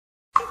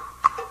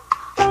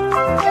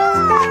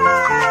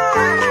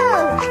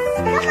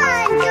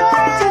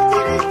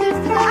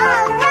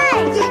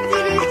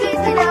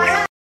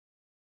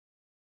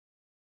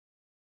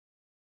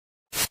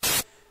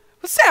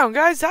down,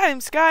 guys.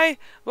 I'm Sky.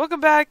 Welcome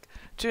back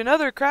to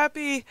another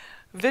crappy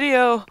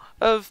video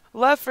of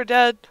Left 4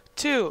 Dead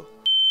 2.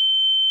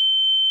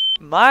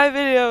 My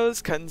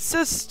videos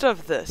consist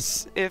of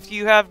this. If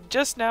you have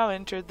just now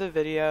entered the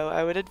video,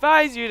 I would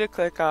advise you to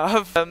click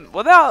off.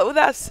 With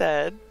that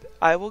said,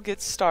 I will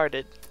get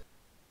started.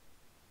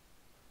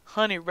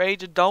 Honey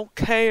Rage don't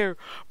care,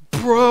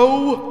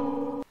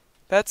 bro.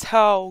 That's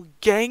how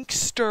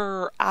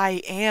gangster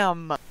I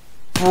am,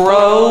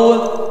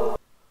 bro.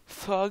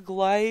 Thug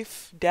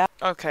life,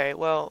 okay,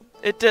 well,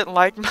 it didn't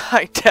like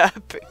my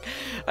tapping,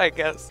 I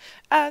guess.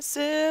 As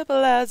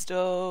simple as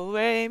do,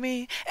 re,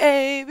 mi,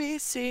 A, B,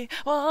 C,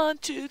 1,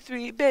 2,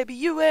 3, baby,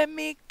 you and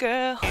me,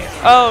 girl.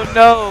 Oh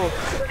no,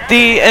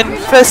 the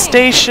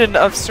infestation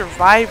of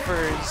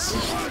survivors.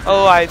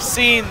 Oh, I've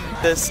seen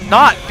this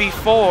not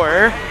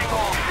before.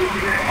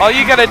 All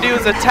you gotta do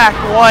is attack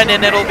one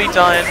and it'll be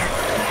done.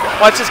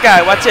 Watch this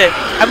guy, watch it.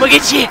 I'm gonna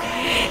get you,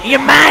 you're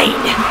mine.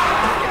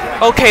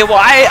 Okay, well,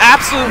 I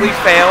absolutely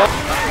failed.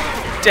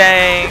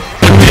 Dang.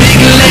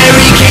 Big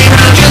Larry came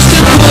out just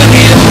to put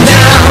him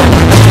down.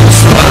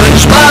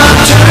 SpongeBob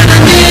turned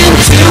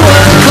into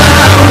a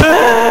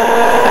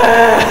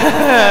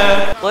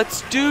clown.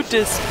 Let's do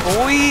this,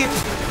 boy.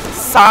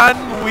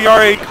 Son, we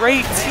are a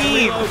great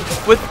team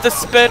with the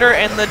spitter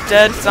and the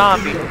dead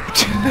zombie.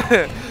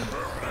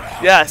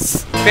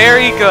 Yes,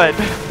 very good.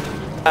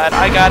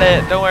 I got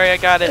it. Don't worry, I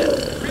got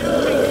it.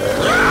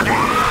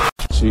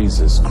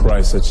 Jesus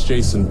Christ, that's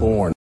Jason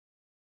Bourne.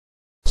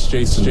 It's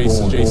Jason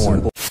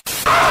Bourne.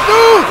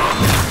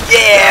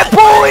 Yeah,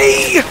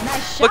 boy!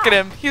 Look at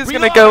him. He was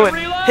gonna go and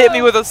hit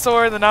me with a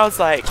sword, and then I was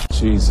like,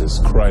 Jesus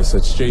Christ,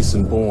 that's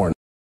Jason Bourne.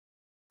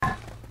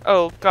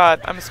 oh god,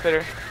 I'm a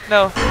spitter.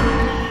 No.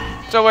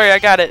 Don't worry, I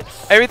got it.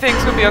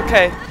 Everything's gonna be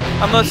okay.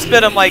 I'm gonna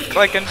spit him like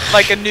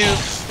a noob.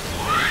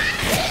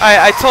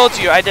 I told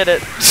you, I did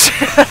it.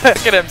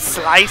 Look at him,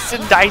 slice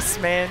and dice,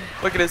 man.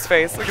 Look at his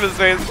face, look at his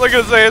face, look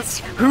at his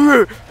face.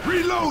 Reload!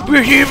 Reload,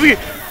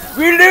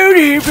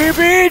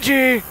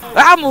 baby!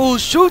 I'm gonna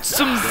shoot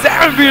some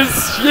zombies,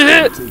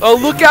 shit! Oh,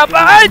 look out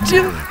behind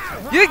you!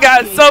 You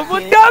got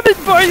someone coming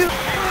for you!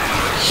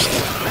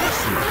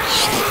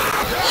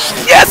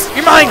 Yes!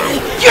 You're mine!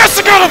 Yes,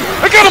 I got him!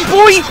 I got him,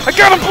 boy! I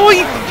got him,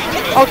 boy!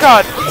 Oh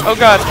god, oh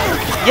god.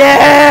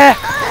 Yeah!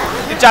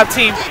 Good job,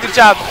 team. Good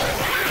job.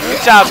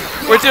 Good job.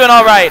 We're doing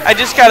alright. I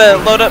just gotta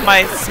load up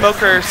my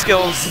smoker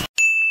skills.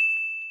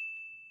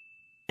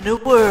 In a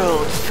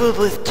world filled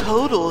with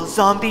total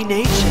zombie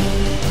nation,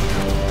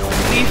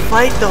 we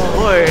fight the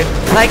horde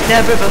like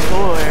never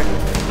before.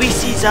 We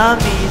see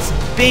zombies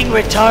being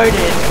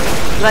retarded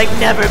like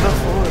never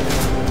before.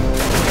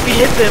 We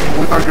hit them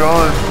with our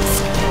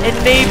guns and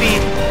maybe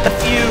a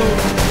few,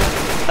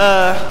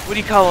 what do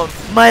you call them?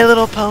 My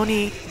Little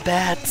Pony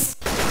bats.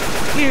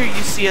 Here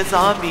you see a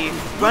zombie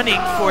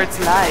running for its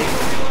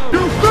life.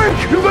 You think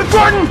you can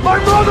threaten my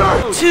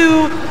mother?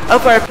 Two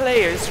of our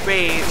players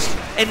raged,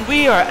 and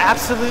we are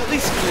absolutely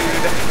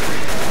screwed.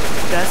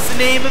 That's the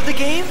name of the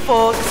game,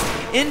 folks.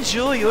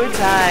 Enjoy your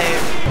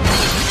time.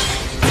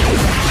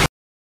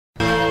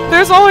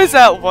 There's always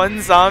that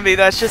one zombie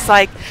that's just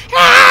like,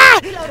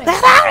 ah!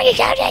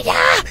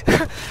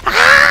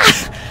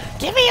 Ah!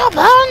 Give me your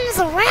bones!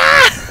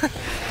 Ah!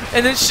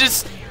 And it's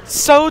just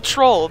so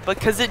troll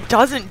because it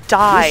doesn't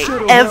die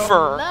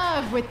ever.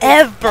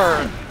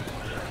 Ever.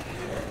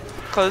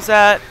 Close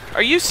that.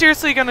 Are you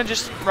seriously gonna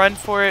just run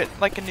for it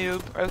like a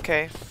noob?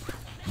 Okay.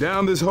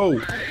 Down this hole.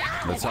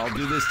 Let's all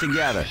do this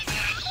together.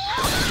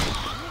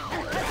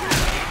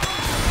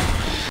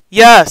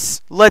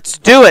 Yes, let's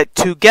do it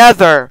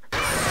together.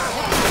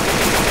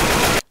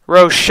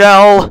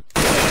 Rochelle.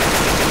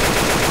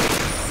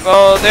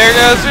 Oh, there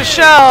goes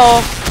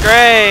Rochelle.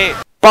 Great.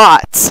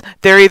 Bots.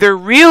 They're either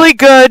really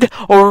good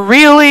or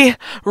really,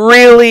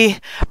 really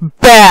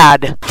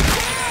bad.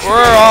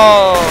 We're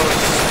all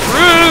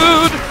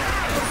screwed.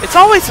 It's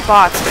always the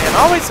bots, man.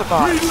 Always the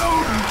bots.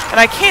 And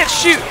I can't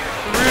shoot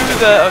through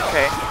the...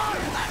 okay.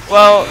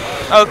 Well,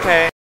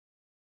 okay.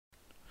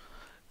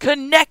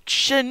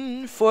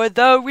 Connection for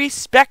the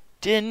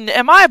respectin'.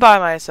 Am I by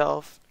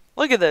myself?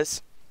 Look at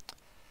this.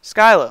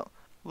 SkyLow.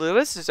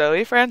 Lewis,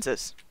 Zoe,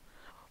 Francis.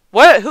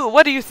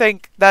 What do you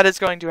think that is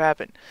going to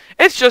happen?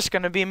 It's just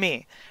going to be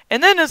me.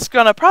 And then it's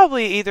going to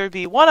probably either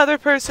be one other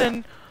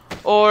person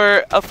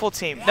or a full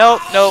team.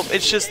 Nope,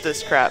 it's just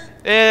this crap.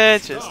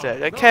 It's just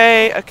it.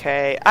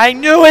 Okay. I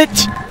knew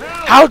it!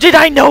 How did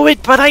I know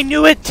it? But I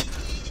knew it!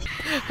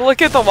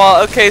 Look at the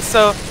wall. Okay,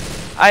 so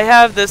I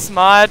have this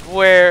mod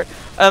where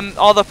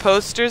all the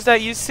posters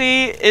that you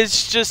see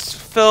is just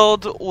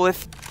filled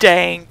with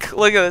dank.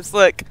 Look at this,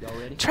 look.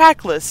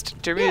 Track list.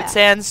 Darude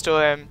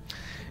Sandstorm.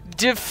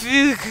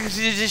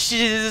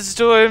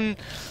 Storm.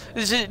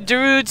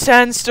 Darude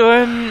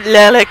Sandstorm.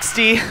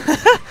 LXD.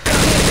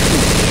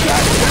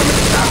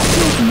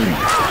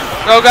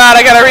 Oh god,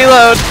 I gotta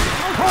reload.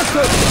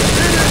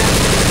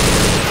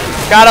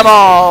 Got them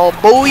all,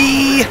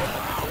 boy.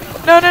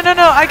 No,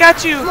 I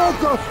got you.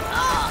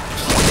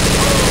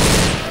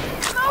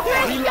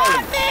 Nobody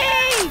got me.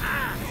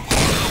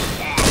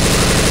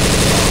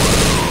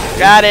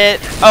 Got it.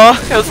 Oh,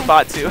 it was a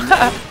bot too.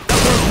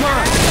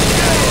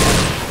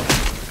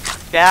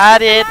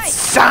 Got it,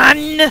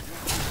 son!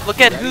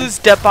 Look at who's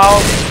the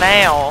boss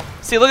now.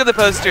 See, look at the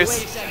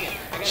posters.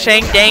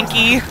 Shank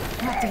Danky.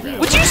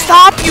 Would you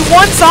stop? You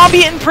one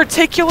zombie in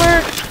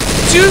particular?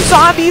 Two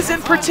zombies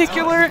in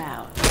particular?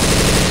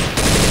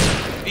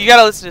 You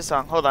gotta listen to the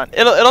song. Hold on.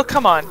 It'll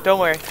come on. Don't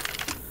worry.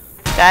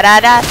 Da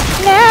da da.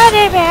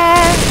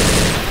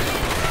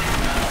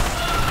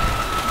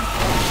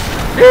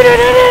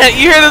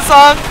 You hear the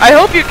song? I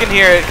hope you can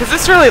hear it, because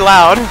it's really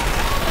loud.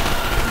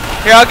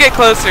 Here, I'll get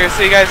closer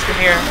so you guys can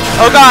hear.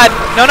 Oh god,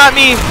 no, not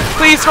me.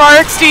 Please, for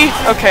RXD.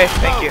 Okay,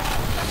 thank you.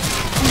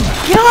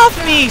 Get off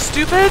me,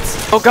 stupids.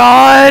 Oh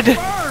god.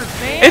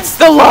 It's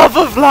the love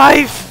of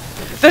life.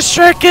 The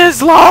Shrek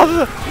is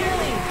love.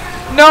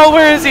 No,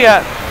 where is he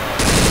at?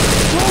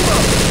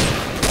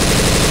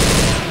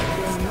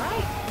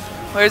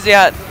 Where's he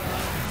at?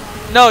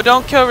 No,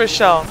 don't kill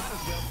Rochelle.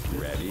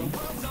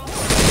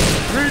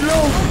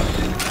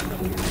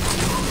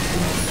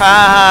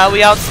 Haha,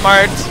 we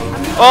outsmart.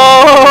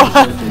 Oh!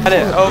 Got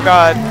it. Oh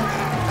god.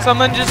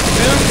 Someone just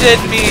zoomed at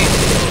me.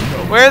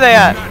 Where are they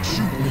at?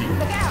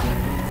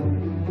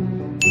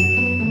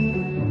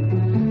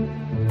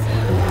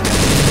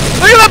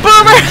 Look at that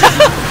boomer!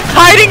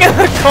 Hiding in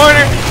the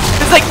corner.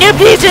 It's like, no,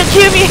 please don't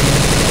kill me.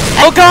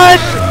 Oh god!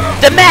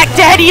 The Mac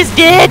Daddy is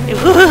dead!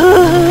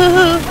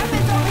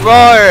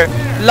 Roar!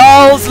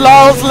 Lols,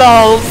 lols,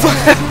 lols!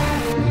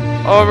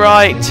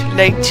 Alright,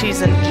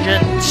 ladies and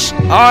gents,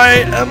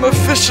 I am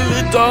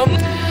officially done.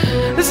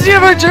 This is the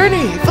end of our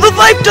journey for the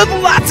life of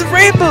lots of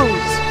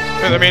rainbows.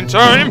 In the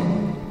meantime,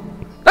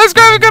 let's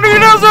go get your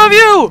nose off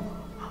you!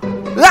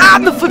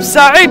 On the flip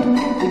side,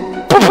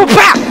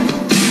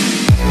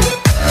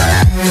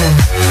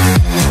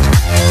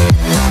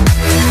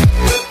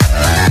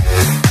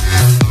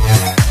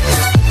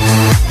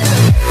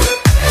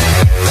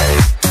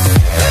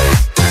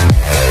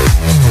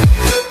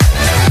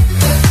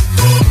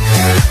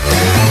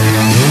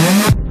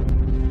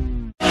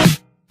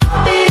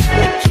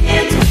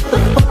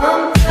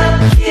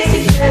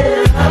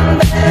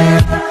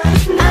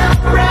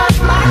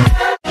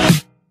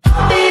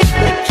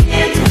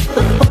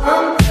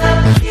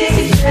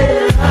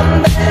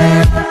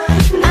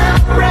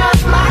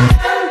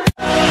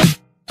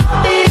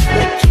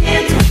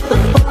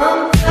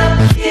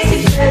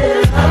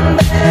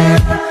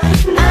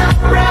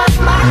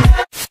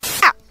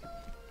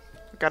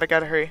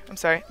 gotta hurry. I'm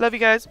sorry. Love you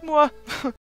guys. Mwah.